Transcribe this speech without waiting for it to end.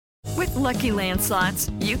With Lucky Land Slots,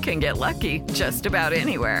 you can get lucky just about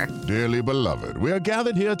anywhere. Dearly beloved, we are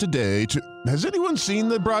gathered here today to... Has anyone seen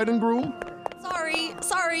the bride and groom?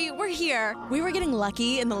 Sorry, we're here. We were getting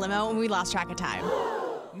lucky in the limo and we lost track of time.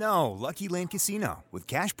 No, Lucky Land Casino, with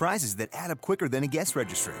cash prizes that add up quicker than a guest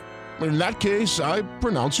registry. In that case, I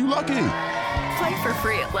pronounce you lucky. Play for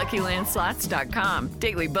free at LuckyLandSlots.com.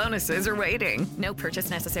 Daily bonuses are waiting. No purchase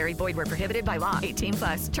necessary. Void where prohibited by law.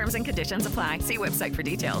 18+. Terms and conditions apply. See website for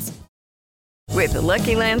details. With the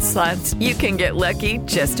Lucky Land Slots, you can get lucky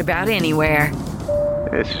just about anywhere.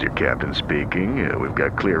 This is your captain speaking. We've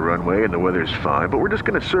got clear runway and the weather's fine, but we're just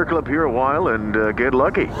going to circle up here a while and get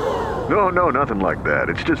lucky. No, nothing like that.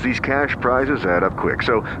 It's just these cash prizes add up quick.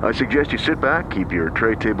 So I suggest you sit back, keep your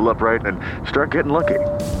tray table upright, and start getting lucky.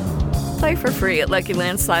 Play for free at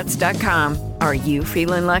LuckyLandSlots.com. Are you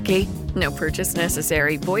feeling lucky? No purchase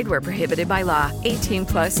necessary. Void where prohibited by law.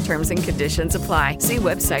 18+ terms and conditions apply. See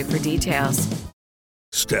website for details.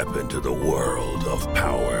 Step into the world of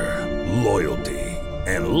power, loyalty,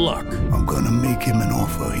 and luck. I'm gonna make him an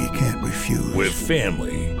offer he can't refuse. With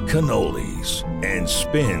family, cannolis, and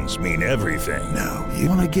spins mean everything. Now, you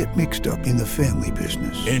wanna get mixed up in the family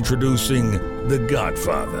business. Introducing The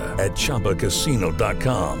Godfather at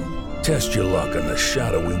ChumbaCasino.com. Test your luck in the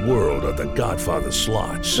shadowy world of The Godfather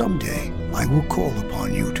slot. Someday, I will call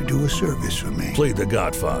upon you to do a service for me. Play The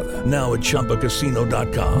Godfather, now at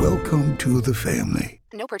ChumbaCasino.com. Welcome to the family.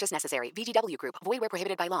 No purchase necessary. VGW Group. Void where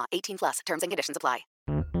prohibited by law. 18+. Terms and conditions apply.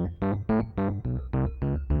 Jones.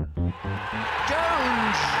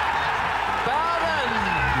 Bowden.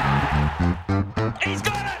 He's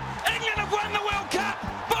got it. England have won the World Cup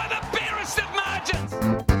by the barest of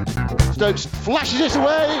margins. Stokes flashes it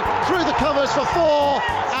away through the covers for 4,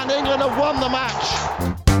 and England have won the match.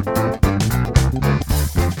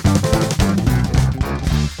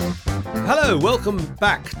 Hello, welcome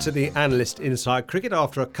back to the Analyst Inside Cricket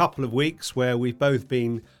after a couple of weeks where we've both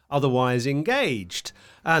been otherwise engaged.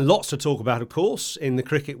 And lots to talk about, of course, in the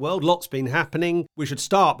cricket world. Lots been happening. We should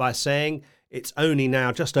start by saying it's only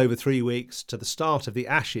now just over 3 weeks to the start of the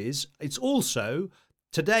Ashes. It's also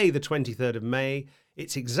today, the 23rd of May.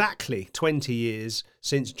 It's exactly 20 years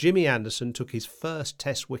since Jimmy Anderson took his first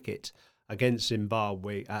Test wicket against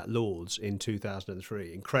Zimbabwe at Lord's in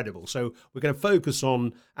 2003. Incredible. So we're going to focus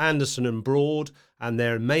on Anderson and Broad and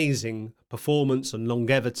their amazing performance and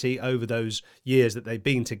longevity over those years that they've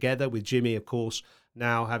been together, with Jimmy, of course,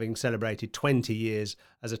 now having celebrated 20 years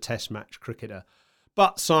as a Test match cricketer.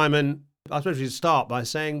 But Simon, I suppose we should start by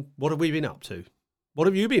saying, what have we been up to? What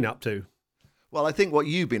have you been up to? Well, I think what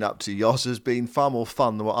you've been up to, Yoss, has been far more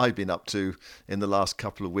fun than what I've been up to in the last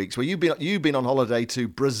couple of weeks. Well, you've been on holiday to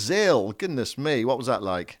Brazil. Goodness me, what was that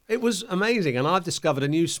like? It was amazing, and I've discovered a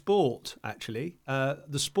new sport, actually,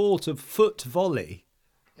 the sport of foot volley.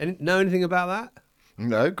 Know anything about that?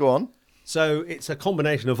 No, go on. So it's a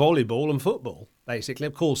combination of volleyball and football, basically.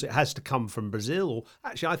 Of course, it has to come from Brazil. Or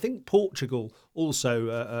actually, I think Portugal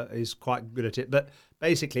also is quite good at it. But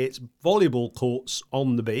basically, it's volleyball courts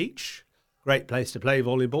on the beach. Great place to play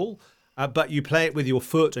volleyball, but you play it with your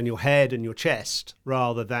foot and your head and your chest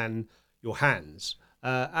rather than your hands.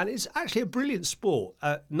 And it's actually a brilliant sport.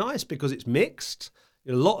 Nice because it's mixed.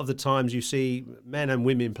 A lot of the times you see men and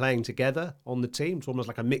women playing together on the team. It's almost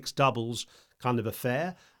like a mixed doubles kind of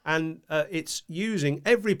affair. And it's using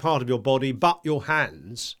every part of your body but your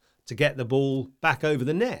hands to get the ball back over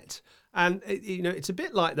the net. And, it's a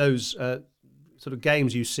bit like those sort of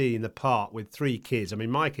games you see in the park with 3 kids. I mean,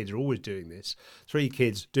 my kids are always doing this. 3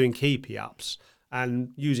 kids doing keepy-ups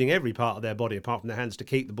and using every part of their body apart from their hands to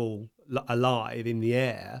keep the ball alive in the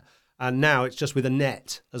air. And now it's just with a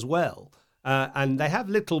net as well. And they have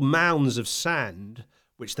little mounds of sand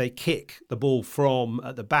which they kick the ball from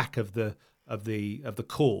at the back of the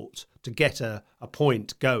court to get a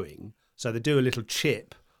point going. So they do a little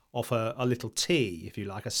chip off a little tee, if you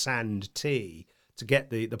like, a sand tee, to get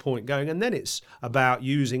the point going. And then it's about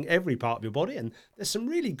using every part of your body. And there's some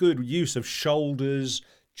really good use of shoulders,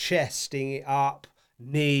 chesting it up,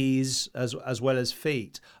 knees, as well as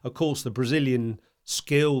feet. Of course, the Brazilian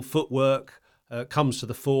skill, footwork comes to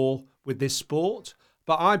the fore with this sport.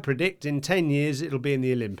 But I predict in 10 years it'll be in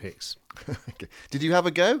the Olympics. Okay. Did you have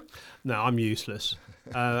a go? No, I'm useless.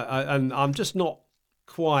 And I'm just not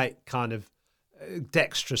quite kind of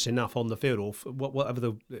dexterous enough on the field, or whatever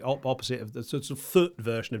the opposite of the sort of foot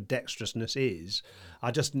version of dexterousness is.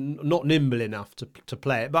 are just not nimble enough to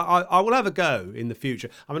play it. But I will have a go in the future.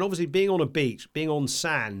 I mean, obviously, being on a beach, being on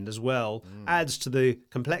sand as well, adds to the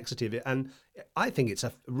complexity of it. And I think it's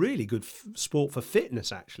a really good sport for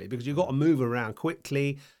fitness, actually, because you've got to move around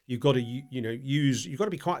quickly. You've got to, you've got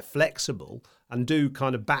to be quite flexible and do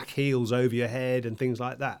kind of back heels over your head and things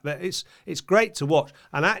like that. But it's great to watch.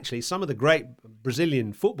 And actually, some of the great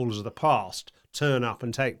Brazilian footballers of the past turn up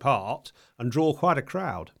and take part and draw quite a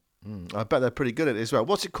crowd. I bet they're pretty good at it as well.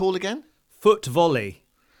 What's it called again? Foot volley.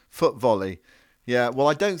 Foot volley. Yeah, well,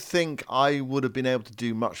 I don't think I would have been able to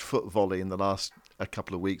do much foot volley in the last a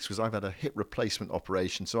couple of weeks because I've had a hip replacement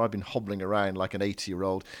operation, so I've been hobbling around like an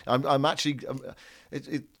 80-year-old. I'm actually,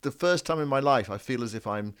 the first time in my life I feel as if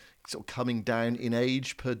I'm sort of coming down in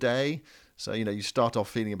age per day. So, you start off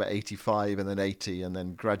feeling about 85 and then 80 and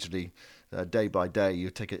then gradually, day by day, you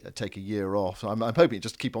take a year off. So I'm hoping it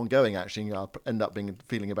just keep on going, actually. I'll end up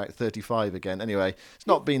feeling about 35 again. Anyway, it's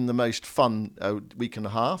not been the most fun week and a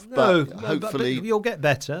half, but hopefully... But you'll get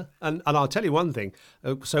better. And I'll tell you one thing.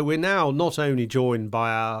 So we're now not only joined by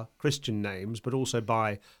our Christian names, but also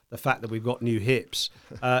by the fact that we've got new hips.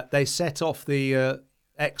 They set off the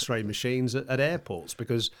X-ray machines at airports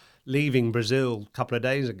because... leaving Brazil a couple of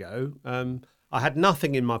days ago, I had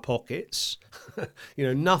nothing in my pockets,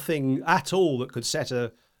 nothing at all that could set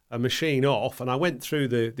a machine off. And I went through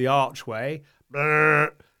the archway,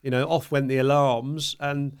 off went the alarms,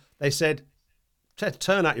 and they said,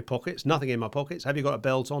 turn out your pockets, nothing in my pockets. Have you got a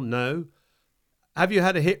belt on? No. Have you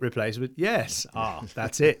had a hip replacement? Yes.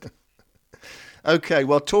 That's it. Okay,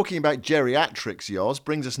 well, talking about geriatrics, Yoz,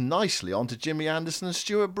 brings us nicely on to Jimmy Anderson and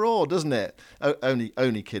Stuart Broad, doesn't it?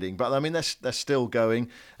 Only kidding. But, I mean, they're still going.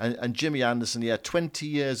 And Jimmy Anderson, 20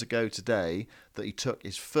 years ago today, that he took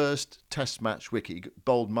his first Test match wicket. He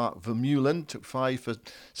bowled Mark Vermeulen, took 5 for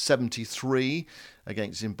 73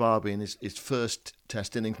 against Zimbabwe in his first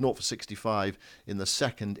Test innings, 0 for 65 in the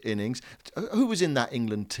second innings. Who was in that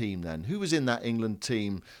England team then? Who was in that England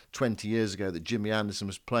team 20 years ago that Jimmy Anderson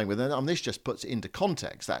was playing with? And this just puts it into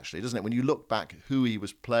context, actually, doesn't it? When you look back who he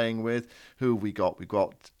was playing with, who have we got? We've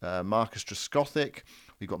got Marcus Trescothick,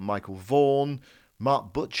 we've got Michael Vaughan,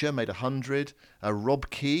 Mark Butcher made 100.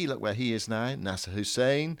 Rob Key, look where he is now. Nasser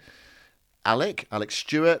Hussain. Alex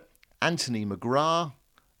Stewart. Anthony McGrath.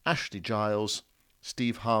 Ashley Giles.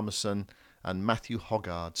 Steve Harmison. And Matthew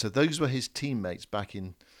Hoggard. So those were his teammates back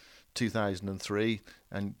in 2003.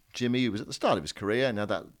 And Jimmy, who was at the start of his career, now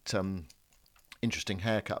that interesting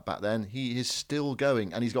haircut back then, he is still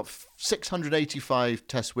going. And he's got 685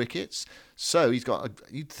 Test wickets. So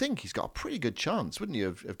you'd think he's got a pretty good chance, wouldn't you,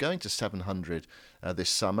 of going to 700 this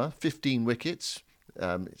summer. 15 wickets.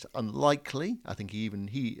 It's unlikely, I think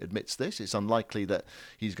he admits this, it's unlikely that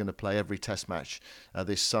he's going to play every Test match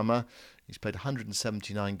this summer. He's played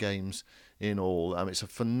 179 games in all. It's a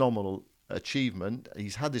phenomenal achievement.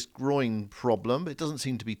 He's had this groin problem. It doesn't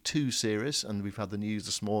seem to be too serious, and we've had the news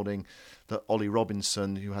this morning that Ollie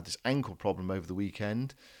Robinson, who had this ankle problem over the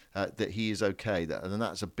weekend, that he is okay. And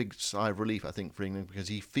that's a big sigh of relief, I think, for England, because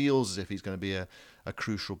he feels as if he's going to be a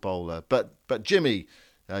crucial bowler. But Jimmy,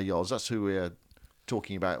 Yoz, that's who we're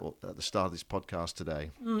talking about at the start of this podcast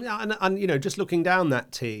today. And just looking down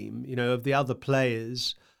that team, of the other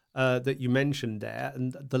players that you mentioned there,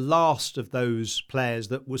 and the last of those players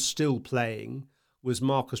that was still playing was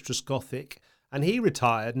Marcus Trescothick, and he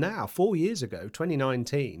retired now 4 years ago,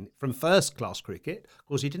 2019, from first-class cricket. Of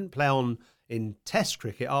course, he didn't play on in Test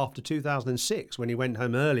cricket after 2006 when he went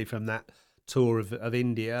home early from that tour of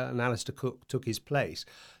India, and Alistair Cook took his place.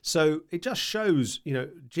 So it just shows,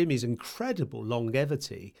 Jimmy's incredible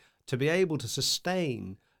longevity to be able to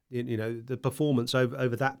sustain the performance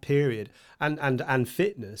over that period and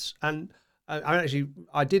fitness. And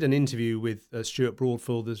I did an interview with Stuart Broad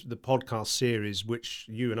for the podcast series, which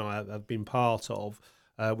you and I have been part of,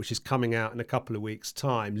 which is coming out in a couple of weeks'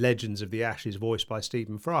 time, Legends of the Ashes, voiced by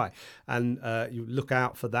Stephen Fry. And you look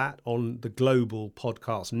out for that on the Global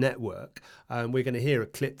Podcast Network. We're going to hear a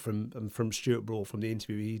clip from Stuart Broad from the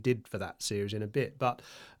interview he did for that series in a bit. But,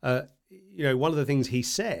 one of the things he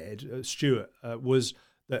said, Stuart, was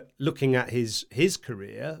that looking at his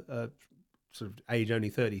career, sort of age only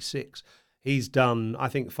 36, he's done, I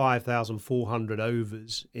think, 5,400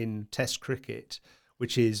 overs in Test cricket,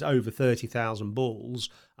 which is over 30,000 balls.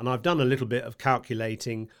 And I've done a little bit of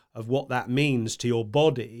calculating of what that means to your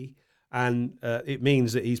body. And it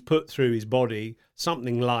means that he's put through his body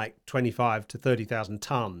something like 25 to 30,000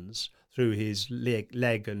 tons through his leg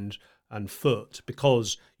and foot,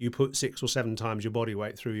 because you put 6 or 7 times your body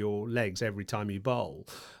weight through your legs every time you bowl.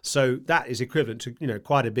 So that is equivalent to,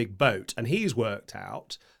 quite a big boat. And he's worked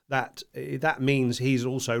out that means he's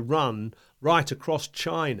also run right across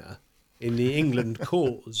China in the England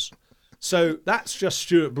cause. So that's just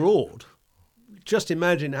Stuart Broad. Just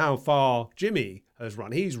imagine how far Jimmy has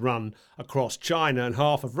run. He's run across China and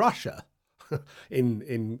half of Russia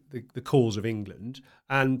in the cause of England,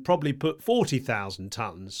 and probably put 40,000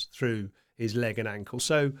 tonnes through his leg and ankle.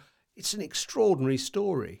 So it's an extraordinary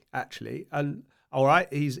story, actually. And all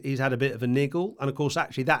right, he's had a bit of a niggle. And of course,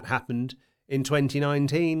 actually, that happened in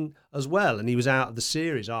 2019 as well. And he was out of the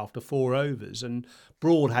series after 4 overs. And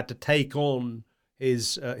Broad had to take on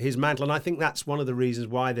his mantle. And I think that's one of the reasons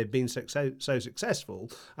why they've been so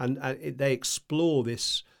successful. And they explore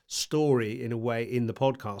this story in a way in the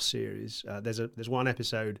podcast series. There's one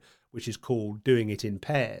episode which is called Doing It in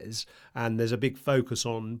Pairs, and there's a big focus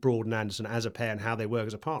on Broad and Anderson as a pair and how they work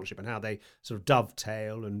as a partnership and how they sort of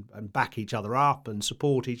dovetail and back each other up and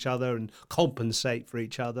support each other and compensate for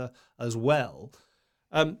each other as well.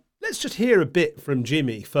 Let's just hear a bit from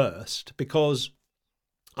Jimmy first, because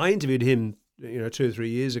I interviewed him 2 or 3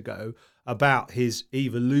 years ago about his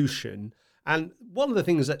evolution, and one of the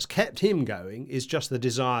things that's kept him going is just the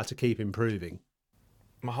desire to keep improving.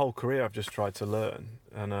 My whole career I've just tried to learn,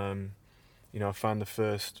 and I found the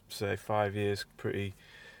first, say, 5 years pretty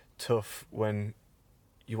tough when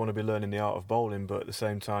you want to be learning the art of bowling, but at the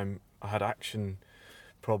same time I had action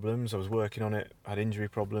problems, I was working on it, I had injury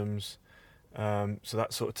problems, so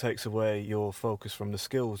that sort of takes away your focus from the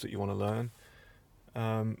skills that you want to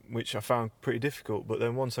learn, which I found pretty difficult. But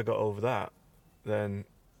then once I got over that, then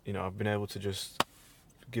I've been able to just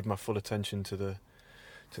give my full attention to the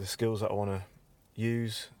skills that I want to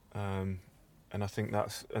use, and I think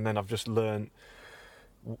and then I've just learned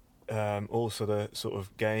also the sort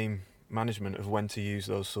of game management of when to use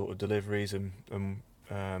those sort of deliveries and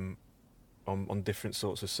on different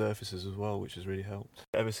sorts of surfaces as well, which has really helped.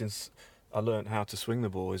 Ever since I learned how to swing the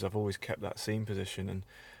ball, I've always kept that seam position,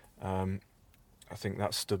 and I think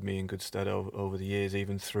that's stood me in good stead over the years,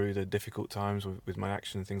 even through the difficult times with my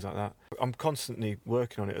action and things like that. I'm constantly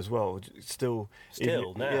working on it as well. Still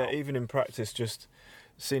now? Yeah, even in practice, just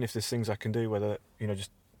seeing if there's things I can do, whether,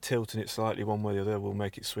 just tilting it slightly one way or the other will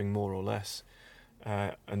make it swing more or less.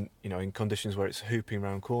 And, in conditions where it's hooping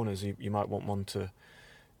around corners, you might want one to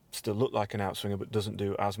still look like an outswinger but doesn't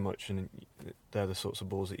do as much, and they're the sorts of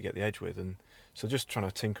balls that you get the edge with. And so just trying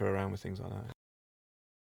to tinker around with things like that.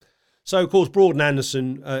 So, of course, Broad and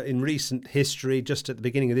Anderson, in recent history, just at the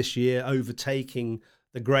beginning of this year, overtaking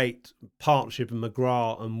the great partnership of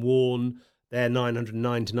McGrath and Warne. Their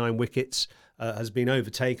 999 wickets has been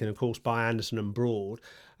overtaken, of course, by Anderson and Broad.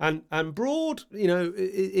 And Broad,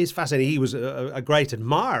 is fascinating. He was a great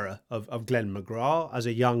admirer of Glenn McGrath as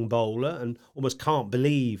a young bowler, and almost can't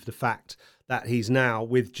believe the fact that he's now,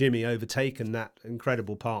 with Jimmy, overtaken that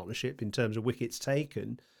incredible partnership in terms of wickets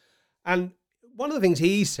taken. And one of the things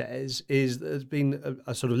he says is there's been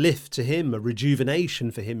a sort of lift to him, a rejuvenation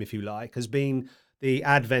for him, if you like, has been the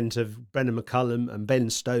advent of Brendan McCullum and Ben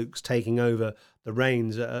Stokes taking over the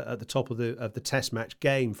reins at the top of the Test match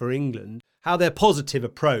game for England. How their positive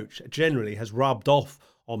approach generally has rubbed off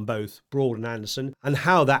on both Broad and Anderson, and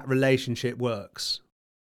how that relationship works.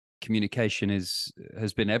 Communication has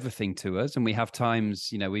been everything to us, and we have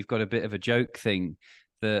times, we've got a bit of a joke thing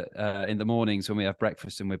that in the mornings when we have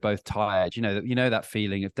breakfast and we're both tired, that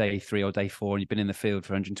feeling of day 3 or day 4, and you've been in the field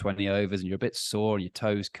for 120 overs and you're a bit sore and your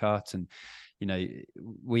toes cut, and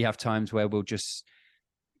we have times where we'll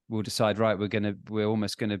decide, right, we're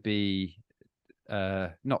almost gonna be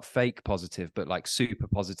not fake positive, but like super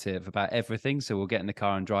positive about everything. So we'll get in the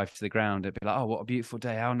car and drive to the ground and be like, oh, what a beautiful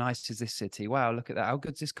day. How nice is this city? Wow, look at that. How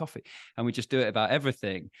good's this coffee? And we just do it about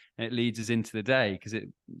everything. And it leads us into the day because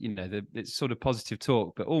it's sort of positive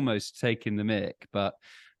talk, but almost taking the mick. But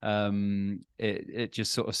it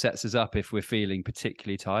just sort of sets us up if we're feeling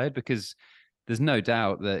particularly tired, because there's no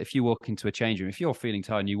doubt that if you walk into a change room, if you're feeling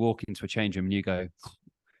tired and you walk into a change room and you go,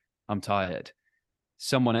 I'm tired,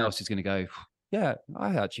 someone else is going to go, yeah,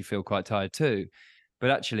 I actually feel quite tired too. But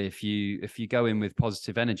actually, if you go in with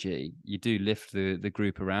positive energy, you do lift the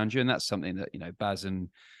group around you, and that's something that Baz and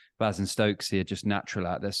Stokes are just natural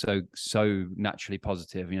at. They're so naturally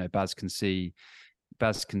positive. Baz can see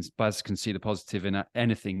the positive in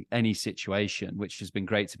anything, any situation, which has been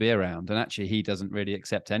great to be around. And actually, he doesn't really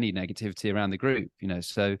accept any negativity around the group.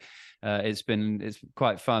 So it's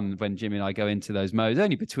quite fun when Jimmy and I go into those modes,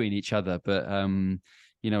 only between each other, but.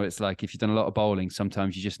 It's like if you've done a lot of bowling,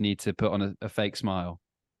 sometimes you just need to put on a fake smile.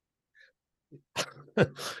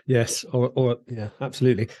 Yes, or yeah,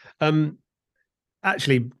 absolutely.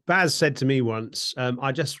 Actually, Baz said to me once,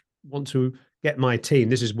 I just want to get my team.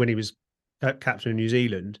 This is when he was captain of New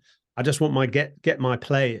Zealand. I just want get my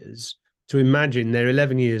players to imagine they're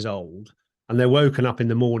 11 years old. and they're woken up in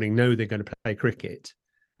the morning, know they're going to play cricket,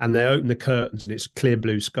 and they open the curtains and it's clear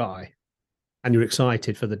blue sky, and you're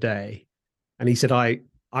excited for the day. And he said, I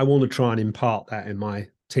want to try and impart that in my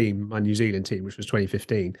team, my New Zealand team, which was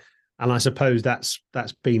 2015. And I suppose that's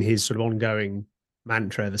been his sort of ongoing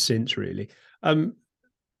mantra ever since, really.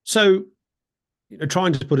 So,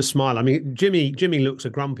 trying to put a smile. I mean, Jimmy looks a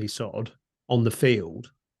grumpy sod on the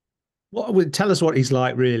field. Tell us what he's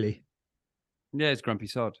like, really. Yeah, he's grumpy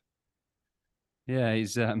sod. Yeah,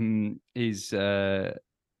 he's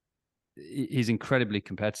incredibly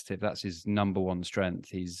competitive. That's his number one strength.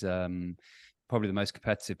 He's probably the most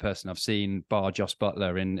competitive person I've seen, bar Jos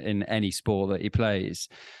Buttler, in any sport that he plays.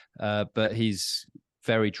 But he's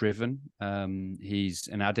very driven. He's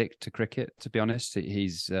an addict to cricket, to be honest.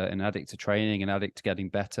 He's an addict to training, an addict to getting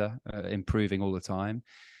better, improving all the time.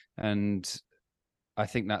 And I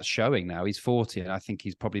think that's showing now. He's 40, and I think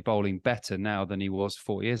he's probably bowling better now than he was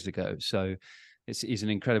 4 years ago. So he's an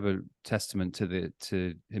incredible testament to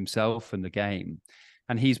himself and the game.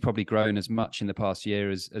 And he's probably grown as much in the past year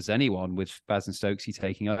as anyone, with Baz and Stokesy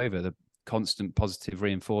taking over, the constant positive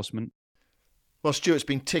reinforcement. Well, Stuart's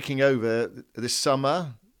been ticking over this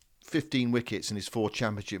summer, 15 wickets in his 4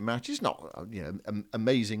 championship matches. Not,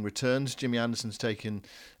 amazing returns. Jimmy Anderson's taken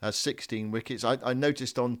 16 wickets. I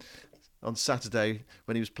noticed on Saturday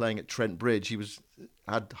when he was playing at Trent Bridge, he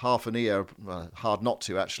had half an ear, hard not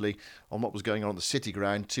to actually, on what was going on at the City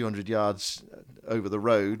Ground, 200 yards over the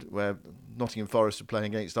road, where Nottingham Forest were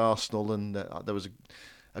playing against Arsenal, and there was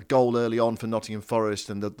a goal early on for Nottingham Forest,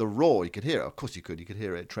 and the roar, you could hear it. Of course you could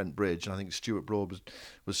hear it at Trent Bridge, and I think Stuart Broad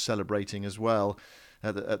was celebrating as well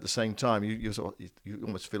at the same time. You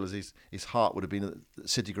almost feel as his heart would have been at the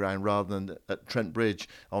City Ground rather than at Trent Bridge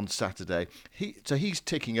on Saturday. So he's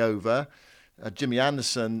ticking over. Jimmy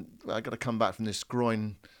Anderson, I've got to come back from this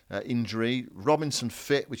groin injury. Robinson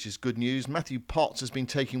fit, which is good news. Matthew Potts has been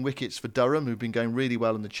taking wickets for Durham, who've been going really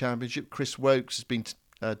well in the Championship. Chris Woakes has been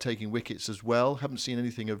taking wickets as well. Haven't seen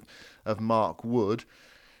anything of Mark Wood.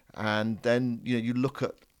 And then you look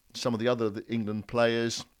at some of the other England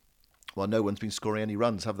players. Well, no one's been scoring any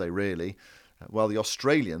runs, have they, really? Well, the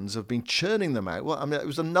Australians have been churning them out. Well, I mean, it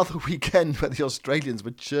was another weekend where the Australians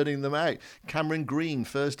were churning them out. Cameron Green,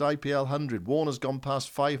 first IPL 100. Warner's gone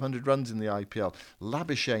past 500 runs in the IPL.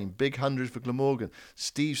 Labuschagne, big 100 for Glamorgan.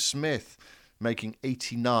 Steve Smith making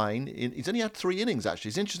 89. He's only had 3 innings, actually.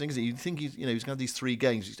 It's interesting, isn't it? You'd think he's going to have these 3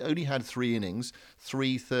 games. He's only had 3 innings,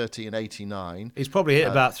 3, 30 and 89. He's probably hit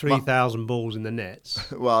about 3,000 balls in the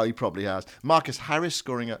nets. Well, he probably has. Marcus Harris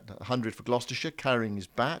scoring at 100 for Gloucestershire, carrying his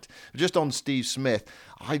bat. Just on Steve Smith,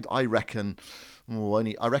 I reckon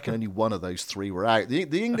only one of those 3 were out.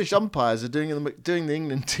 The English umpires are doing the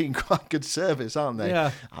England team quite good service, aren't they?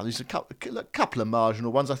 Yeah. There's a couple of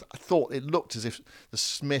marginal ones. I thought it looked as if the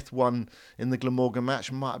Smith one in the Glamorgan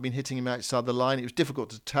match might have been hitting him outside the line. It was difficult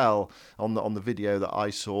to tell on the video that I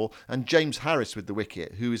saw. And James Harris with the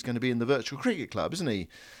wicket, who is going to be in the Virtual Cricket Club, isn't he,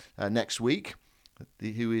 next week?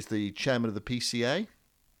 Who is the chairman of the PCA?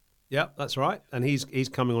 Yeah, that's right. And he's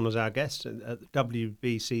coming on as our guest at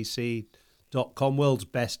WBCC.com,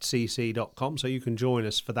 worldsbestcc.com, so you can join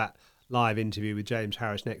us for that live interview with James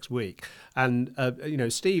Harris next week. And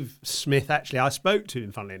Steve Smith, actually, I spoke to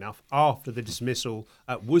him, funnily enough, after the dismissal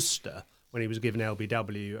at Worcester when he was given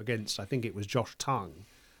LBW against, I think it was Josh Tongue.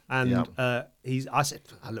 And I said,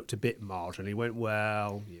 I looked a bit marginal. He went,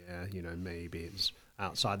 well, yeah, maybe it's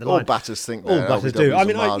outside the line. All batters think that. All batters do. I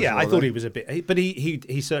mean, I thought he was a bit, but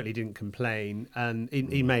he certainly didn't complain, and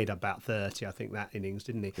he made about 30, I think, that innings,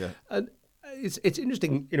 didn't he? Yeah. And it's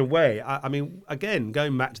interesting in a way. I mean, again,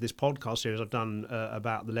 going back to this podcast series I've done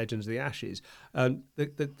about the Legends of the Ashes,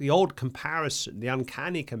 the odd comparison, the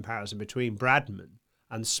uncanny comparison between Bradman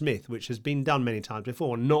and Smith, which has been done many times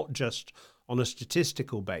before, not just on a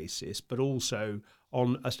statistical basis, but also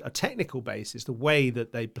on a technical basis, the way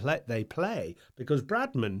that they play. Because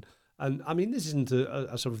Bradman, and I mean, this isn't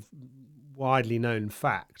a sort of widely known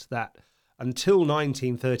fact, that until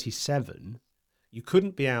 1937, you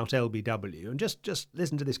couldn't be out LBW, and just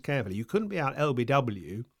listen to this carefully, you couldn't be out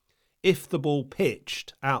LBW if the ball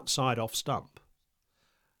pitched outside off stump.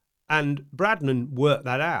 And Bradman worked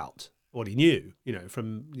that out, what he knew,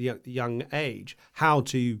 from the young age, how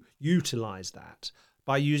to utilise that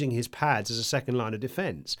by using his pads as a second line of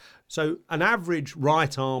defence. So an average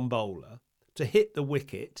right-arm bowler, to hit the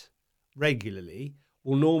wicket regularly,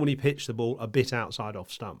 will normally pitch the ball a bit outside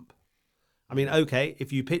off stump. I mean, okay,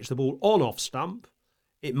 if you pitch the ball on off stump,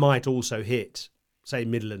 it might also hit, say,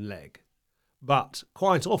 middle and leg. But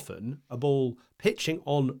quite often, a ball pitching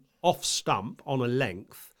on off stump on a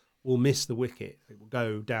length will miss the wicket. It will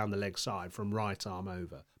go down the leg side from right arm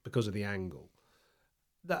over because of the angle.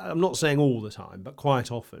 I'm not saying all the time, but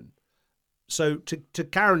quite often. So to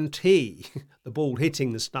guarantee the ball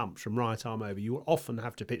hitting the stumps from right arm over, you will often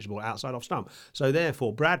have to pitch the ball outside off stump. So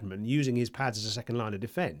therefore, Bradman, using his pads as a second line of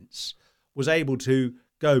defence, was able to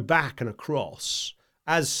go back and across,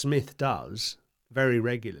 as Smith does very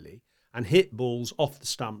regularly, and hit balls off the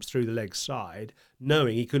stumps through the leg side,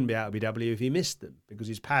 knowing he couldn't be out of LBW if he missed them, because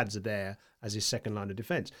his pads are there as his second line of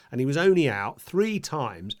defence. And he was only out 3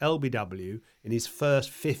 times LBW in his first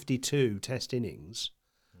 52 Test innings.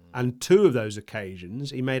 And 2 of those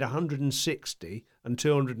occasions, he made 160 and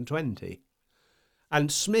 220.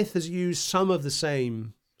 And Smith has used some of the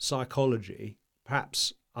same psychology,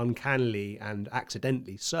 perhaps uncannily and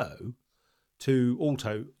accidentally so, to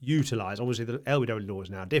also utilise. Obviously, the LBW law is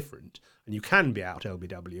now different, and you can be out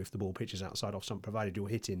LBW if the ball pitches outside off stump, provided you're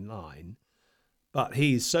hit in line. But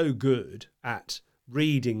he's so good at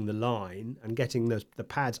reading the line and getting the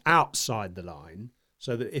pads outside the line,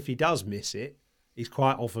 so that if he does miss it, he's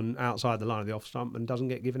quite often outside the line of the off stump and doesn't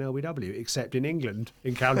get given LBW, except in England,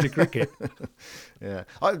 in county cricket. Yeah.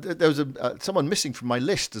 There was someone missing from my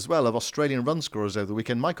list as well of Australian run scorers over the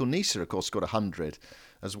weekend. Michael Neser, of course, scored 100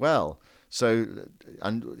 as well. So,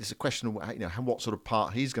 and it's a question of what sort of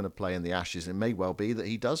part he's going to play in the Ashes. It may well be that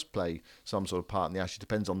he does play some sort of part in the Ashes.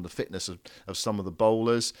 Depends on the fitness of some of the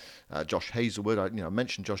bowlers. Josh Hazlewood, I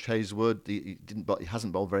mentioned Josh Hazlewood. He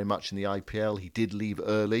hasn't bowled very much in the IPL. He did leave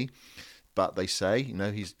early. But they say,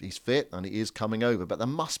 he's fit and he is coming over. But there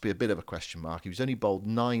must be a bit of a question mark. He's only bowled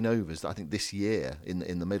 9 overs, I think, this year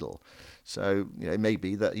in the middle. So it may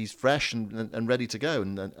be that he's fresh and ready to go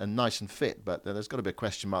and nice and fit. But there's got to be a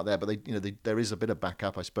question mark there. But there is a bit of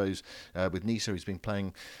backup, I suppose, with Neser. He's been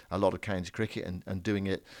playing a lot of county cricket and doing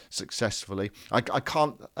it successfully. I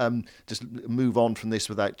can't just move on from this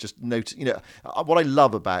without just noting. What I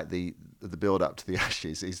love about the build-up to the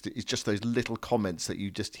Ashes is just those little comments that you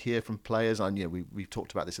just hear from players. And we've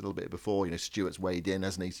talked about this a little bit before. Stuart's weighed in,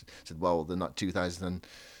 hasn't he? Said, well, the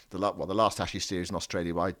last Ashes series in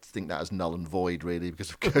Australia, well, I think that is null and void really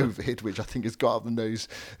because of COVID, which I think has got up the nose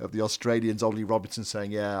of the Australians. Ollie Robinson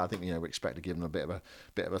saying, yeah, I think we expect to give them a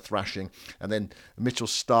bit of a thrashing. And then Mitchell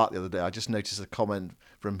Starc the other day, I just noticed a comment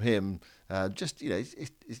from him. It's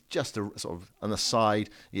just a sort of an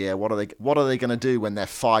aside. Yeah, what are they going to do when they're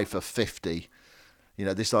 5 for 50?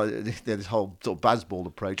 This whole sort of Bazball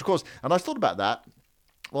approach, of course. And I thought about that.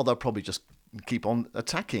 Well, they'll probably just keep on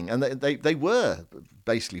attacking, and they were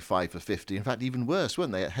basically 5 for 50. In fact, even worse,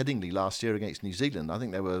 weren't they? At Headingley last year against New Zealand, I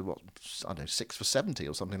think they were 6 for 70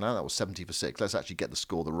 or something like that, or 70 for 6. Let's actually get the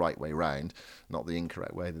score the right way round, not the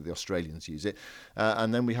incorrect way that the Australians use it.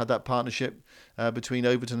 And then we had that partnership between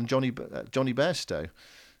Overton and Johnny Bairstow,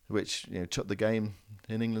 which took the game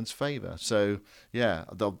in England's favour. So yeah,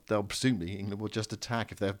 they'll presumably England will just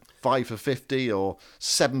attack if they're 5 for 50 or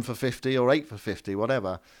 7 for 50 or 8 for 50,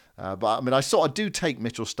 whatever. But I mean, I do take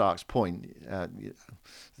Mitchell Starc's point, and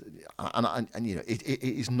it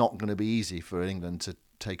is not going to be easy for England to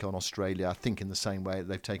take on Australia, I think, in the same way that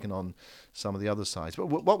they've taken on some of the other sides. But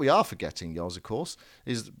what we are forgetting, Yoz, of course,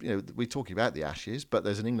 is we're talking about the Ashes, but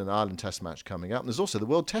there's an England-Ireland Test match coming up, and there's also the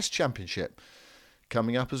World Test Championship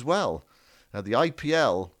coming up as well. The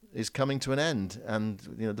IPL is coming to an end, and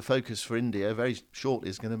the focus for India very shortly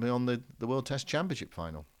is going to be on the World Test Championship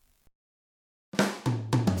final.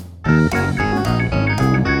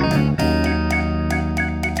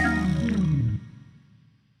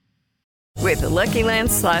 With the Lucky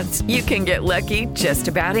Land Slots, you can get lucky just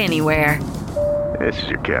about anywhere. This is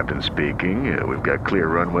your captain speaking. We've got clear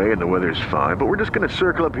runway and the weather's fine, but we're just going to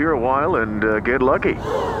circle up here a while and get lucky.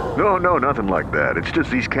 No, nothing like that. It's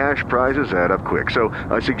just these cash prizes add up quick. So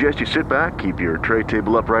I suggest you sit back, keep your tray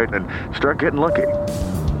table upright, and start getting lucky.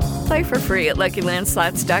 Play for free at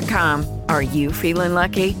LuckyLandSlots.com. Are you feeling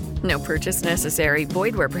lucky? No purchase necessary.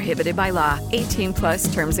 Void where prohibited by law.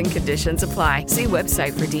 18+ terms and conditions apply. See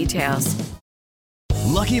website for details.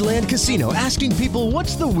 Lucky Land Casino, asking people,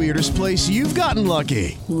 what's the weirdest place you've gotten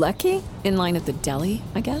lucky? Lucky? In line at the deli,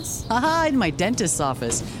 I guess? Aha, in my dentist's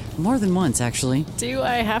office. More than once, actually. Do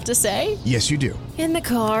I have to say? Yes, you do. In the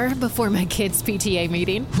car before my kids' PTA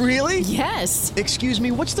meeting. Really? Yes. Excuse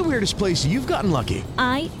me, what's the weirdest place you've gotten lucky?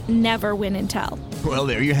 I never win and tell. Well,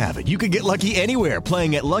 there you have it. You can get lucky anywhere,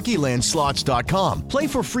 playing at LuckyLandSlots.com. Play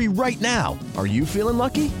for free right now. Are you feeling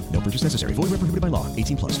lucky? No purchase necessary. Void where prohibited by law.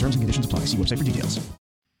 18+. Terms and conditions apply. See website for details.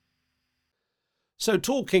 So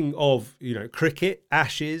talking of, cricket,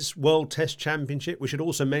 Ashes, World Test Championship, we should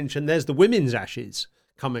also mention there's the Women's Ashes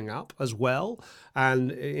coming up as well.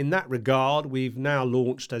 And in that regard, we've now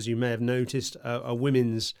launched, as you may have noticed, a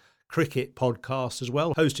women's cricket podcast as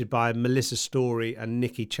well, hosted by Melissa Story and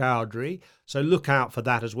Nikki Chowdhury. So look out for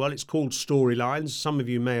that as well. It's called Storylines. Some of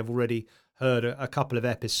you may have already heard a couple of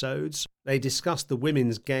episodes. They discuss the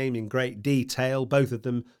women's game in great detail, both of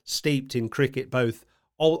them steeped in cricket, both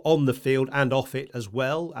on the field and off it, as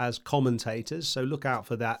well as commentators. So look out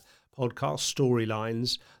for that podcast,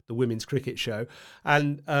 Storylines, the women's cricket show.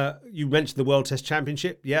 And you mentioned the World Test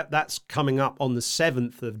Championship. Yeah, that's coming up on the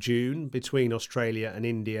 7th of June between Australia and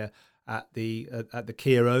India at the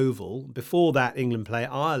Kia Oval. Before that, England play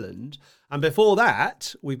Ireland. And before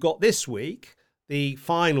that, we've got this week the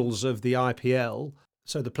finals of the IPL.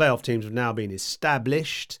 So the playoff teams have now been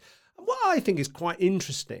established. And what I think is quite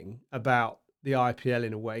interesting about the IPL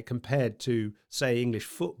in a way compared to, say, English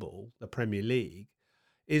football, the Premier League,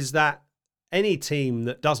 is that any team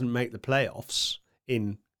that doesn't make the playoffs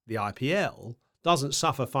in the IPL doesn't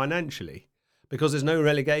suffer financially because there's no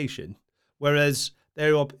relegation. Whereas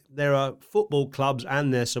there are football clubs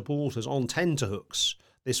and their supporters on tenterhooks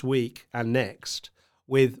this week and next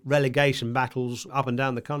with relegation battles up and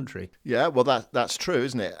down the country. Yeah, well, that's true,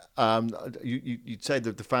 isn't it? You'd say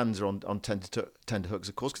that the fans are on tenterhooks,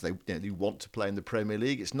 of course, because they want to play in the Premier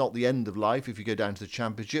League. It's not the end of life if you go down to the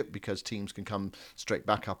Championship, because teams can come straight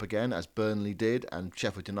back up again, as Burnley did, and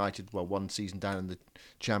Sheffield United, one season down in the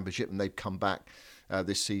Championship, and they've come back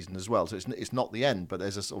this season as well. So it's not the end, but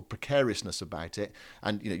there's a sort of precariousness about it,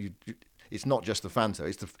 and it's not just the fans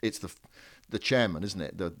though. It's the chairman, isn't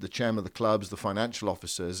it? The chairman of the clubs, the financial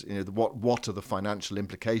officers. What are the financial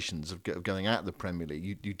implications of going out of the Premier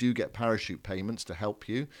League? You do get parachute payments to help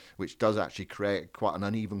you, which does actually create quite an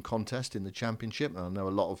uneven contest in the Championship. And I know a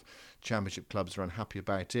lot of Championship clubs are unhappy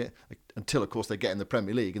about it until, of course, they get in the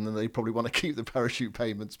Premier League, and then they probably want to keep the parachute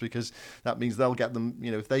payments because that means they'll get them,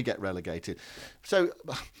 if they get relegated. So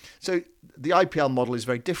the IPL model is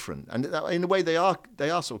very different, and in a way they are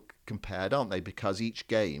sort of compared, aren't they? Because each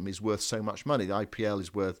game is worth so much money. The IPL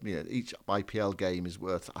is worth, each IPL game is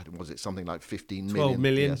worth, was it something like 15 million? 12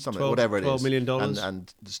 million, whatever it is. $12 million.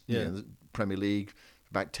 And the Premier League,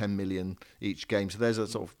 about 10 million each game. So there's a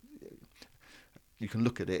sort of, you can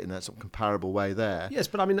look at it in a sort of comparable way there. Yes,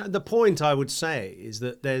 but I mean, the point I would say is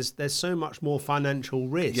that there's so much more financial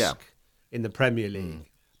risk in the Premier League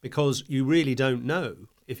because you really don't know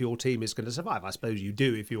if your team is going to survive. I suppose you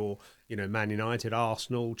do if you're, Man United,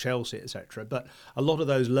 Arsenal, Chelsea, etc. But a lot of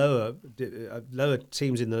those lower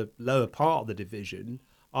teams in the lower part of the division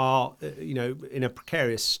are, in a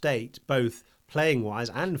precarious state, both playing wise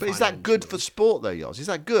and but is that good for sport though, Yoz? Is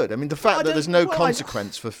that good? I mean, the fact that there's no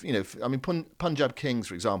consequence for Punjab Kings,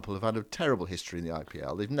 for example, have had a terrible history in the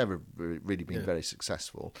IPL. They've never really been very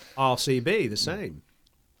successful. RCB the same,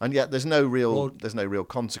 and yet there's no real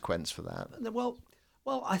consequence for that.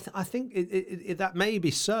 Well, I think that may be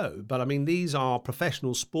so, but I mean, these are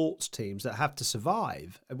professional sports teams that have to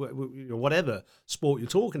survive, whatever sport you're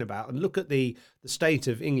talking about. And look at the state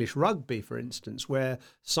of English rugby, for instance, where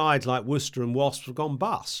sides like Worcester and Wasps have gone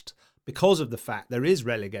bust because of the fact there is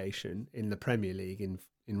relegation in the Premier League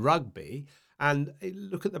in rugby. And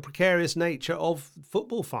look at the precarious nature of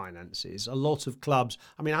football finances. A lot of clubs,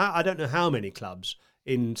 I mean, I don't know how many clubs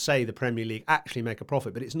in, say, the Premier League actually make a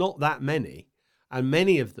profit, but it's not that many. And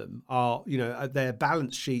many of them are, their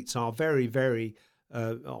balance sheets are very, very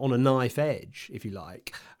on a knife edge, if you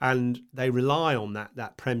like, and they rely on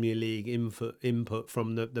that Premier League input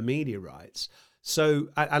from the media rights. So,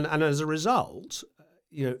 and as a result,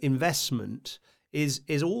 investment is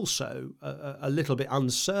also a little bit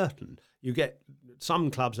uncertain. You get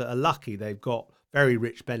some clubs that are lucky; they've got very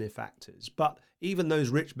rich benefactors, but even those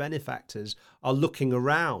rich benefactors are looking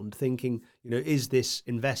around thinking, is this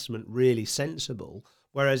investment really sensible?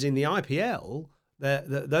 Whereas in the IPL,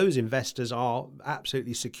 those investors are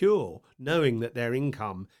absolutely secure, knowing that their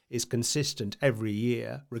income is consistent every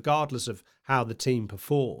year, regardless of how the team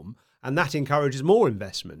perform. And that encourages more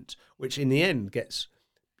investment, which in the end gets,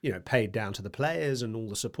 paid down to the players and all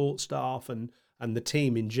the support staff and the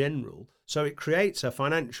team in general. So it creates a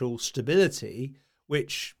financial stability,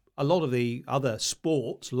 which a lot of the other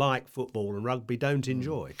sports like football and rugby don't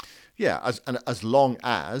enjoy. Yeah, as long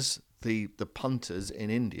as the punters in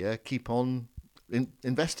India keep on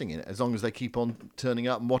investing in it, as long as they keep on turning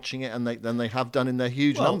up and watching it, and they have done in their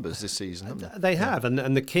huge numbers this season, haven't they? They have,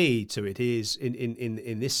 and the key to it is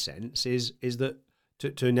in this sense is that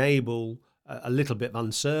to enable a little bit of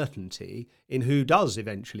uncertainty in who does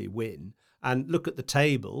eventually win. And look at the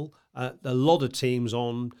table, a lot of teams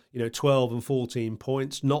on 12 and 14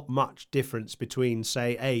 points, not much difference between,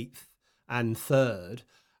 say, 8th and 3rd,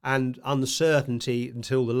 and uncertainty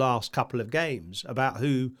until the last couple of games about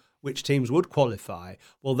which teams would qualify.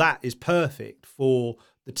 Well, that is perfect for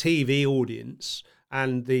the TV audience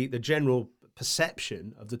and the general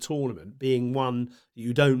perception of the tournament being one that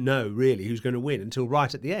you don't know really who's going to win until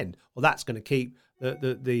right at the end. Well, that's going to keep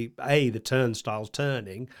the turnstiles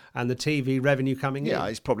turning and the TV revenue coming in. Yeah,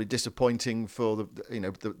 it's probably disappointing for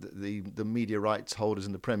the media rights holders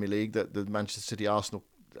in the Premier League that the Manchester City Arsenal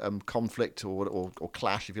conflict or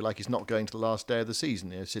clash, if you like, is not going to the last day of the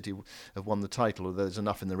season. City have won the title, or there's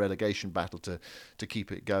enough in the relegation battle to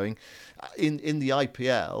keep it going. In the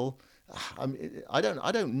IPL, I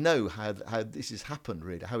don't know how this has happened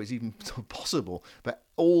really, how it's even possible. But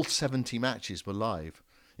all 70 matches were live.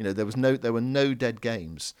 There were no dead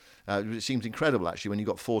games. It seems incredible actually when you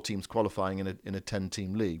got 4 teams qualifying in a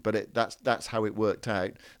 10-team league. But that's how it worked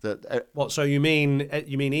out. That what? So you mean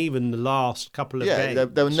even the last couple of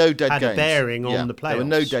games? There were no dead had games. A bearing on the playoffs. There were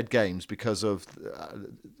no dead games because of.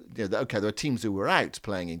 There were teams who were out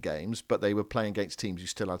playing in games, but they were playing against teams who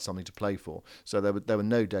still had something to play for. So there were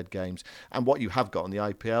no dead games. And what you have got in the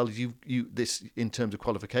IPL is this in terms of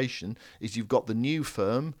qualification is you've got the new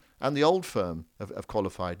firm and the old firm have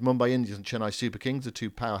qualified. Mumbai Indians and Chennai Super Kings, the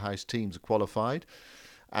 2 powerhouse teams, are qualified,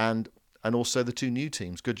 and also the 2 new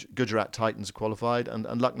teams, Gujarat Titans, are qualified,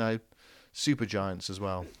 and Lucknow Super Giants as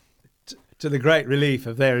well. To the great relief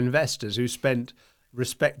of their investors, who spent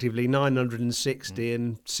respectively 960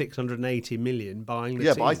 and 680 million buying the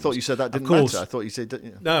teams. But I thought you said that didn't matter. I thought you said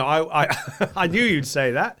that, No, I knew you'd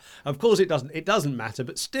say that. Of course it doesn't. It doesn't matter.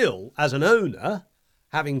 But still, as an owner,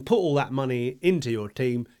 having put all that money into your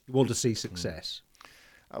team, you want to see success.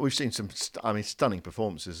 We've seen some, stunning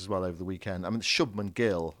performances as well over the weekend. Shubman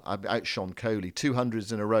Gill outshone Kohli,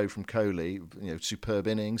 200s in a row from Kohli, superb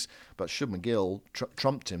innings. But Shubman Gill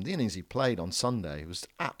trumped him. The innings he played on Sunday was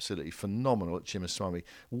absolutely phenomenal at Chinnaswamy.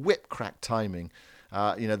 Whip crack timing.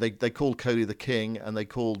 They called Kohli the king, and they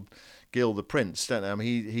called Gill the prince, don't they?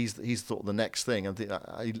 He's thought the next thing. I think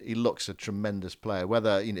he looks a tremendous player.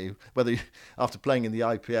 Whether after playing in the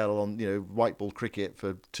IPL on white ball cricket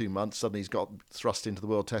for 2 months, suddenly he's got thrust into the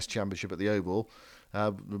World Test Championship at the Oval,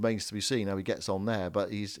 remains to be seen how he gets on there.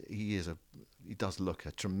 But he does look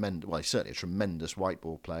a tremendous. Well, he's certainly a tremendous white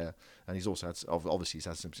ball player, and he's also he's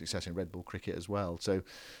had some success in red ball cricket as well. So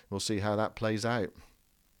we'll see how that plays out.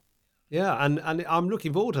 Yeah, and I'm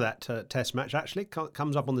looking forward to that test match, actually.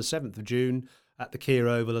 Comes up on the 7th of June at the Kia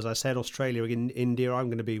Oval. As I said, Australia against India. I'm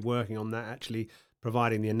going to be working on that, actually,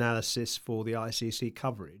 providing the analysis for the ICC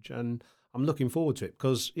coverage. And I'm looking forward to it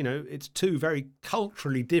because, it's 2 very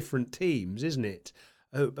culturally different teams, isn't it?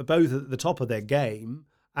 Both at the top of their game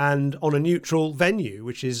and on a neutral venue,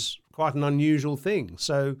 which is quite an unusual thing.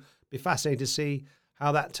 So it'll be fascinating to see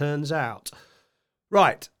how that turns out.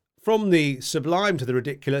 Right, from the sublime to the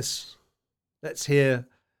ridiculous, let's hear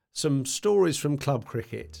some stories from club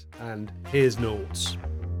cricket, and here's Noughts.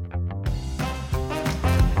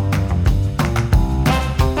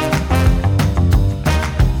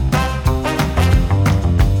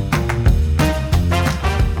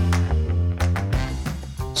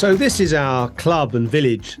 So this is our club and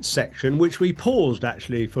village section, which we paused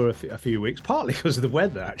actually for a few weeks, partly because of the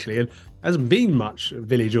weather actually, and hasn't been much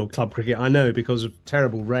village or club cricket, I know, because of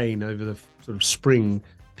terrible rain over the sort of spring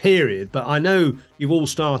period. But I know you've all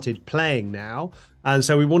started playing now, and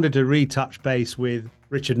so we wanted to retouch base with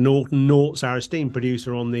Richard Norton, Noughts, our esteemed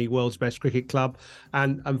producer on the World's Best Cricket Club,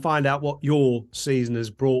 and find out what your season has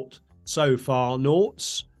brought so far,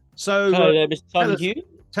 Noughts. So hello there, Mr. Hugh.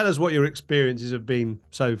 Tell us what your experiences have been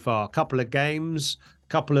so far. A couple of games, a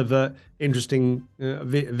couple of interesting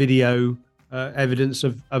video evidence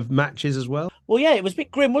of matches as well. Well, yeah, it was a bit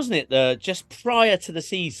grim, wasn't it? Just prior to the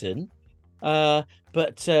season.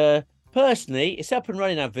 But personally, it's up and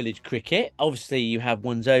running our village cricket. Obviously, you have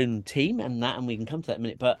one's own team and we can come to that in a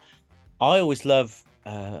minute. But I always love,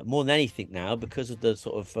 more than anything now, because of the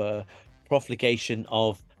sort of profligation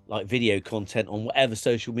of like video content on whatever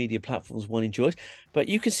social media platforms one enjoys. But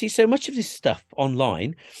you can see so much of this stuff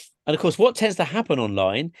online. And of course, what tends to happen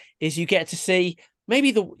online is you get to see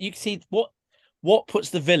you can see what puts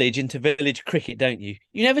the village into village cricket, don't you?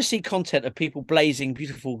 You never see content of people blazing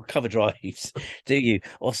beautiful cover drives, do you?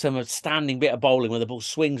 Or some standing bit of bowling where the ball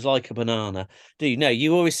swings like a banana, do you? No,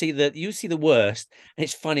 you always see the worst. And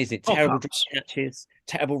it's funny, isn't it? Terrible catches,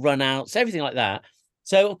 terrible run outs, everything like that.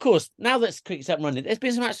 So, of course, now that cricket's up and running, there's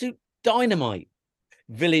been some absolute dynamite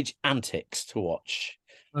village antics to watch.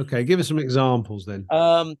 Okay, give us some examples then.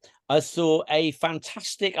 I saw a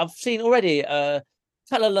fantastic, I've seen already a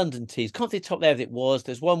couple of London teams. Can't think top there if it was.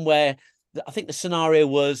 There's one where I think the scenario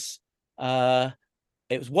was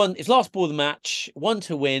it's last ball of the match, 1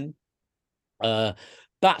 to win.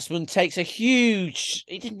 batsman takes a huge.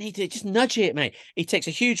 He didn't need to just nudge it, mate. He takes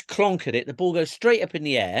a huge clonk at it. The ball goes straight up in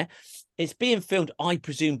the air. It's being filmed, I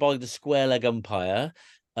presume, by the square leg umpire.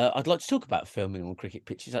 I'd like to talk about filming on cricket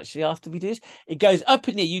pitches actually after we do this. It goes up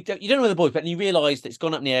in the air. You don't know where the ball's, but you realise that it's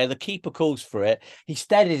gone up in the air. The keeper calls for it. He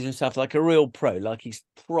steadies himself like a real pro, like he's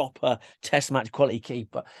proper Test match quality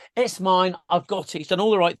keeper. It's mine. I've got it. He's done all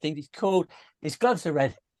the right things. He's called. His gloves are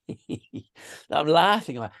red. I'm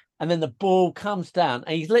laughing about. And then the ball comes down,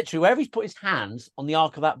 and he's literally wherever he's put his hands on the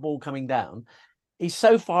arc of that ball coming down, he's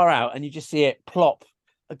so far out, and you just see it plop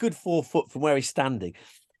a good 4 foot from where he's standing.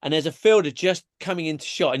 And there's a fielder just coming into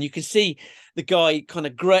shot, and you can see the guy kind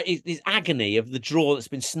of his agony of the draw that's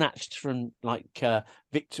been snatched from like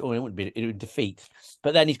victory, or it would be defeat.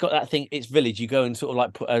 But then he's got that thing. It's village. You go and sort of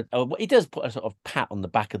like put he does put a sort of pat on the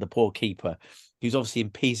back of the poor keeper, who's obviously in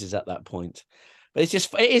pieces at that point. But it is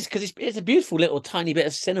because it's a beautiful little tiny bit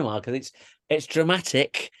of cinema because it's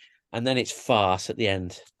dramatic, and then it's farce at the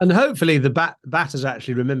end. And hopefully the batters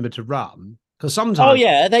actually remember to run. Because sometimes,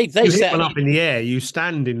 they hit one up in the air. You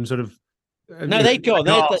stand in sort of. No, they've gone.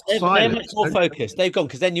 They're much more focused. They've gone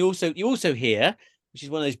because then you also hear, which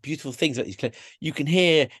is one of those beautiful things about these clips. You can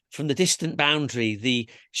hear from the distant boundary the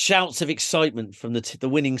shouts of excitement from the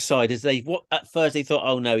winning side as at first they thought,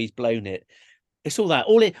 oh no, he's blown it. It's all that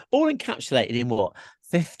all encapsulated in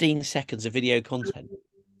 15 seconds of video content.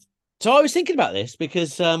 So I was thinking about this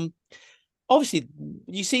because obviously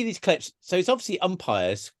you see these clips. So it's obviously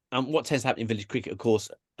umpires. What tends to happen in village cricket, of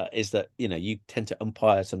course, is that you tend to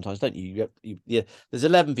umpire sometimes, don't you? There's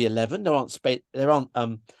 11v11. There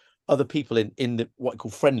aren't other people in the what you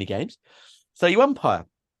call friendly games, so you umpire.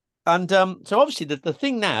 And so obviously the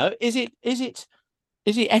thing now is it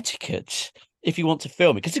etiquette if you want to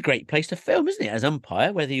film it, because it's a great place to film, isn't it? As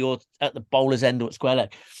umpire, whether you're at the bowler's end or at square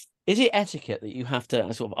leg, is it etiquette that you have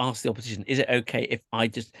to sort of ask the opposition? Is it okay if I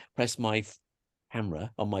just press my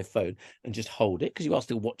camera on my phone and just hold it because you are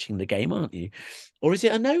still watching the game, aren't you? Or is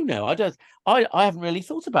it a no? I haven't really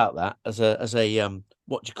thought about that as a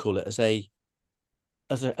what do you call it, as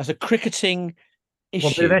a cricketing issue.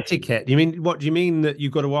 What bit of etiquette? What do you mean that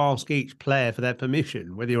you've got to ask each player for their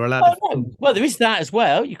permission, whether you're allowed to? Well, there is that as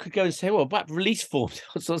well. You could go and say, well, about release forms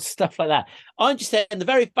or sort of stuff like that. I'm just saying the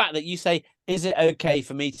very fact that you say, is it okay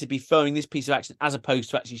for me to be filming this piece of action as opposed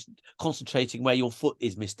to actually concentrating where your foot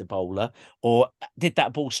is, Mr. Bowler? Or did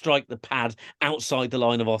that ball strike the pad outside the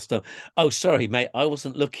line of our stump? Oh, sorry, mate, I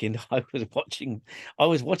wasn't looking. I was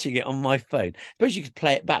watching it on my phone. Suppose you could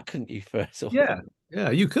play it back, couldn't you? Yeah,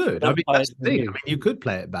 you could. That's the thing. You could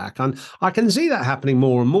play it back, and I can see that happening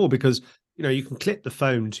more and more because you can clip the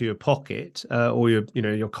phone to your pocket or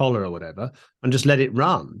your collar or whatever, and just let it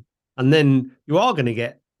run, and then you are going to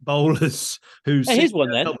get bowlers who see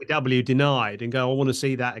LBW denied and go, I want to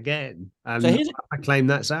see that again, and I claim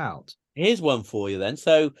that's out. Here's one for you then.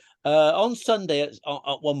 So on Sunday at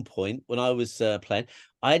one point when I was playing,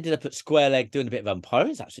 I ended up at square leg doing a bit of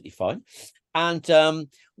umpiring. It's absolutely fine. And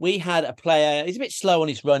we had a player, he's a bit slow on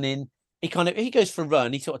his running. He goes for a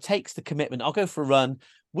run. He sort of takes the commitment. I'll go for a run.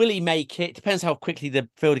 Will he make it? Depends how quickly the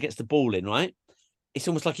fielder gets the ball in, right? It's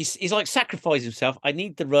almost like he's like sacrificing himself. I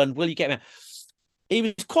need the run. Will you get me? He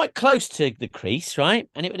was quite close to the crease, right?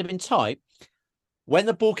 And it would have been tight. When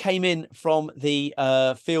the ball came in from the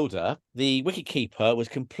fielder, the wicketkeeper was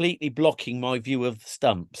completely blocking my view of the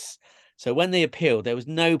stumps. So when they appealed, there was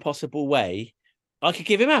no possible way I could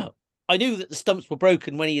give him out. I knew that the stumps were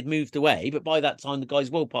broken when he had moved away, but by that time the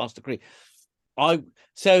guy's well past the crease.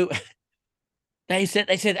 So they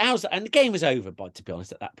said, how's that? And the game was over, to be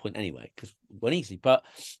honest, at that point anyway, because we won easily, but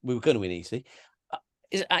we were going to win easily.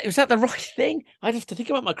 Was that the right thing? I'd have to think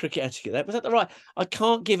about my cricket etiquette there. Was that the right? I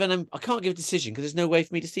can't give a decision because there's no way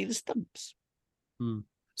for me to see the stumps.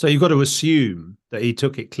 So you've got to assume that he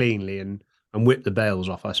took it cleanly and whipped the bails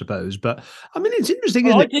off, I suppose. But I mean, it's interesting.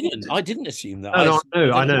 Isn't it? I didn't assume that.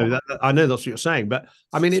 I know that's what you're saying. But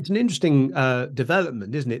I mean, it's an interesting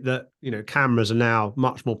development, isn't it? That cameras are now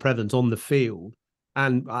much more prevalent on the field,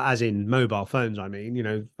 and as in mobile phones. I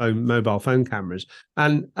mean, mobile phone cameras,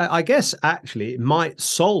 and I guess actually it might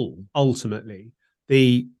solve ultimately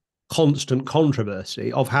the constant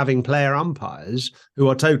controversy of having player umpires who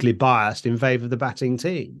are totally biased in favour of the batting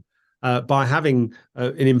team. By having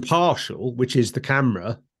an impartial, which is the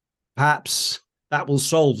camera, perhaps that will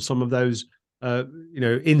solve some of those,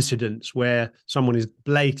 incidents where someone is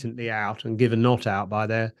blatantly out and given not out by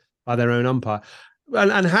their own umpire.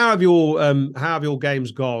 And how have your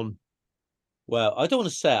games gone? Well, I don't want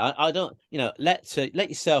to say. I don't. Let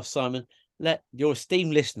yourself, Simon. Let your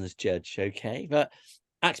esteemed listeners judge. Okay, but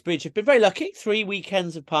Axbridge have been very lucky. 3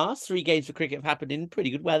 weekends have passed. 3 games of cricket have happened in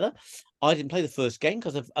pretty good weather. I didn't play the first game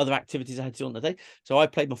because of other activities I had to do on the day. So I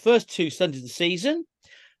played my first 2 Sundays of the season.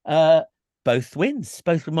 Both wins,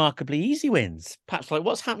 both remarkably easy wins. Perhaps like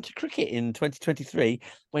what's happened to cricket in 2023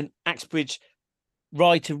 when Axbridge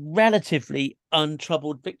ride to relatively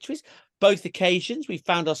untroubled victories. Both occasions we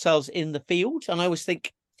found ourselves in the field. And I always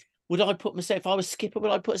think, would I put myself, if I was skipper,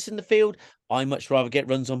 would I put us in the field? I much rather get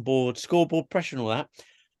runs on board, scoreboard pressure and all that.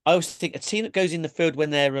 I always think a team that goes in the field when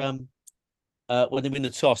they're when they win the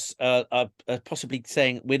toss are possibly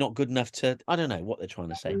saying we're not good enough to. I don't know what they're trying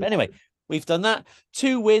to say, but anyway, we've done that.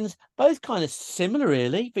 2 wins, both kind of similar,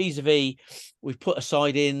 really. Vis-a-vis, we've put a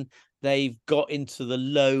side in. They've got into the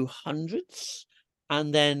low hundreds,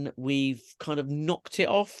 and then we've kind of knocked it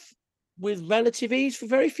off with relative ease for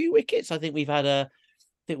very few wickets. I think we had a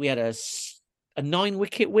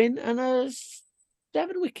 9-wicket win and a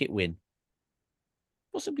 7-wicket win.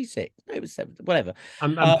 Possibly 6. No, it was 7. Whatever.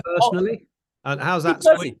 And personally, and how's that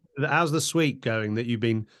suite? How's the suite going that you've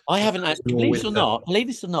been? I haven't actually. Believe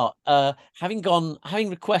this or not. Having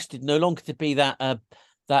requested no longer to be that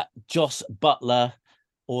Joss Butler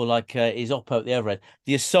or like his oppo at the other end,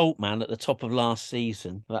 the assault man at the top of last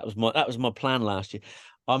season. That was my plan last year.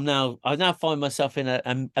 I now find myself in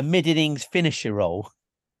a mid-innings finisher role,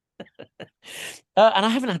 and I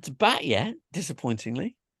haven't had to bat yet,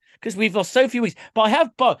 disappointingly. Because we've lost so few weeks.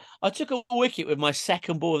 But I took a wicket with my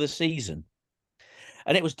second ball of the season.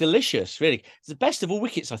 And it was delicious, really. It's the best of all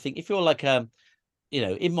wickets, I think. If you're like,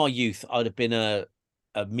 in my youth, I'd have been a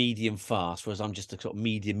medium fast, whereas I'm just a sort of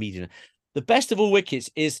medium. The best of all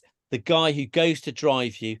wickets is the guy who goes to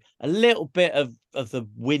drive you, a little bit of the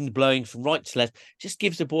wind blowing from right to left, just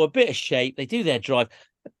gives the ball a bit of shape. They do their drive.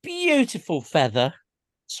 A beautiful feather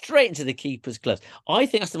straight into the keeper's gloves. I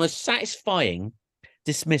think that's the most satisfying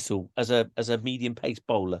dismissal as a medium pace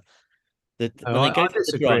bowler. I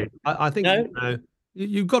disagree. I think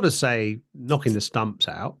you've got to say knocking the stumps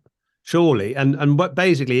out, surely. And but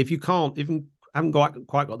basically, if you haven't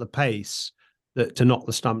quite got the pace to knock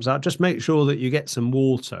the stumps out, just make sure that you get some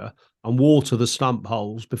water and water the stump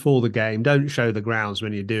holes before the game. Don't show the grounds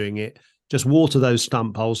when you're doing it. Just water those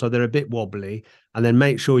stump holes so they're a bit wobbly, and then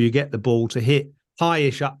make sure you get the ball to hit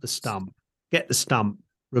high-ish up the stump. Get the stump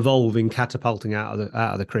revolving, catapulting out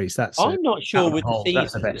of the crease. I'm not sure with the season.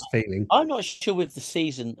 That's the best feeling. I'm not sure with the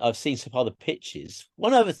season I've seen so far the pitches.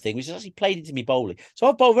 One other thing which has actually played into me bowling. So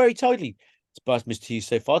I've bowled very tidily, surprised Mr. Hughes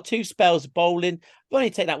so far. 2 spells of bowling. I've only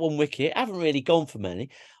taken that 1 wicket. I haven't really gone for many.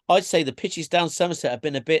 I'd say the pitches down Somerset have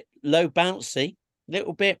been a bit low bouncy, a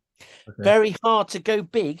little bit very hard to go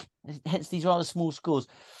big. Hence these rather small scores.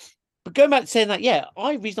 But going back to saying that,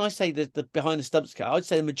 reason I say the behind the stumps cat, I'd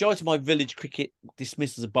say the majority of my village cricket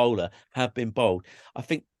dismissed as a bowler have been bowled. I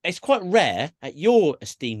think it's quite rare at your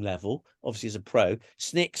esteem level, obviously as a pro,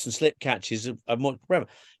 snicks and slip catches are more rare.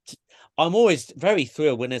 I'm always very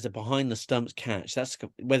thrilled when there's a behind the stumps catch. That's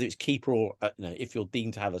whether it's keeper or if you're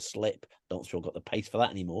deemed to have a slip. Don't feel got the pace for that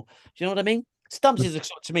anymore. Do you know what I mean? Stumps is,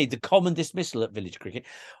 to me, the common dismissal at village cricket.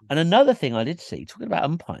 And another thing I did see, talking about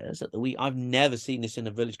umpires, I've never seen this in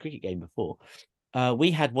a village cricket game before.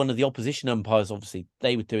 We had one of the opposition umpires, obviously,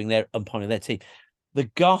 they were doing their umpiring their team. The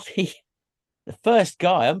first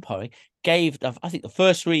guy umpiring gave, I think, the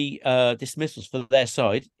first 3 dismissals for their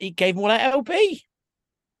side. He gave them all at LB.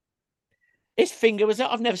 His finger was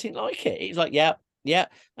out. I've never seen like it. He's like, yeah.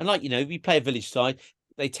 And we play a village side.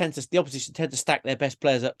 The opposition tend to stack their best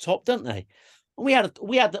players up top, don't they? And we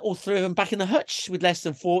had all 3 of them back in the hutch with less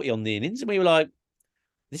than 40 on the innings, and we were like,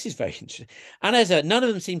 "This is very interesting." And none of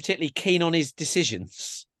them seemed particularly keen on his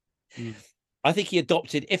decisions. I think he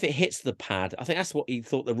adopted if it hits the pad. I think that's what he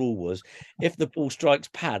thought the rule was. If the ball strikes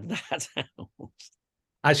pad, that's out.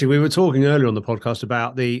 Actually, we were talking earlier on the podcast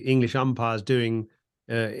about the English umpires doing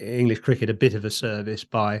English cricket a bit of a service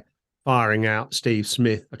by firing out Steve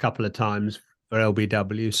Smith a couple of times for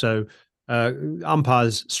LBW. So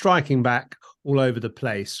umpires striking back all over the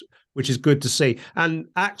place, which is good to see. And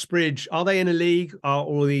Axbridge, are they in a league? Are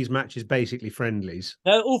all these matches basically friendlies?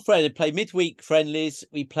 No, all friendly. They play midweek friendlies.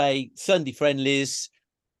 We play Sunday friendlies.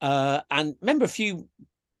 And remember a few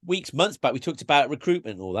months back, we talked about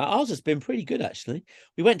recruitment and all that. Ours has been pretty good, actually.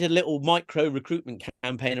 We went to a little micro recruitment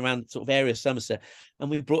campaign around sort of area of Somerset, and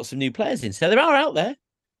we brought some new players in. So they are out there.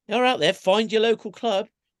 They're out there. Find your local club.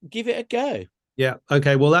 Give it a go. Yeah.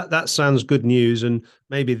 Okay. Well, that sounds good news, and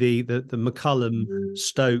maybe the McCullum,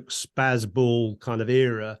 Stokes, Bazball kind of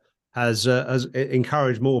era has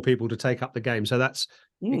encouraged more people to take up the game. So that's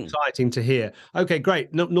exciting to hear. Okay,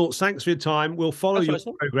 great. Nort, thanks for your time. We'll follow your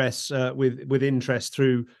progress with interest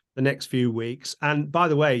through the next few weeks. And by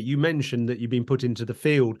the way, you mentioned that you've been put into the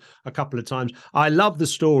field a couple of times. I love the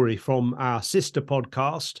story from our sister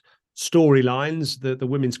podcast, Storylines, the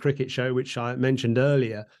women's cricket show, which I mentioned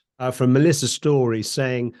earlier, from Melissa Story,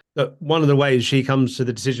 saying that one of the ways she comes to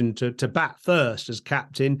the decision to bat first as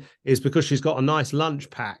captain is because she's got a nice lunch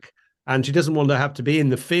pack. And she doesn't want to have to be in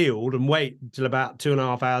the field and wait until about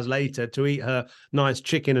 2.5 hours later to eat her nice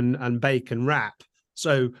chicken and bacon wrap.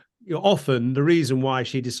 So often the reason why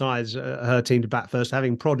she decides her team to bat first,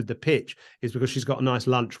 having prodded the pitch, is because she's got a nice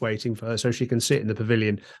lunch waiting for her, so she can sit in the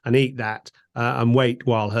pavilion and eat that and wait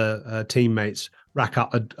while her teammates rack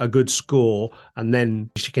up a good score, and then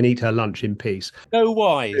she can eat her lunch in peace. So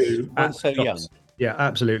wise and so young. Yeah,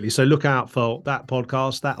 absolutely. So look out for that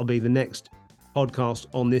podcast. That'll be the next podcast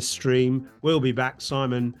on this stream. We'll be back,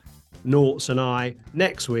 Simon Norts and I,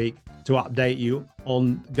 next week to update you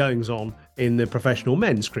on goings on in the professional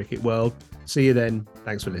men's cricket world. See you then.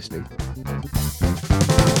 Thanks for listening.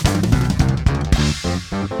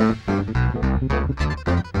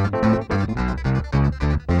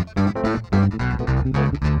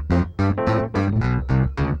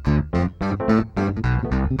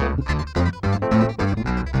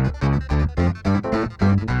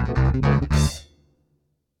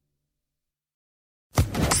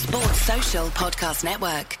 Podcast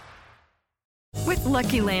Network. With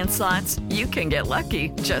Lucky Land Slots, you can get lucky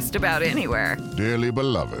just about anywhere. Dearly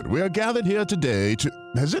beloved, we are gathered here today to...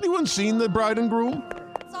 Has anyone seen the bride and groom?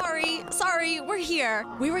 Sorry, we're here.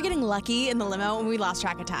 We were getting lucky in the limo and we lost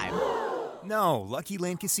track of time. No, Lucky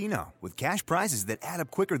Land Casino, with cash prizes that add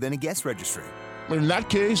up quicker than a guest registry. In that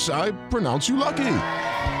case, I pronounce you lucky.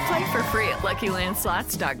 Play for free at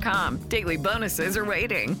LuckyLandSlots.com. Daily bonuses are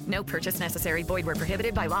waiting. No purchase necessary. Void where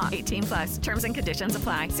prohibited by law. 18+. Terms and conditions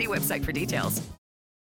apply. See website for details.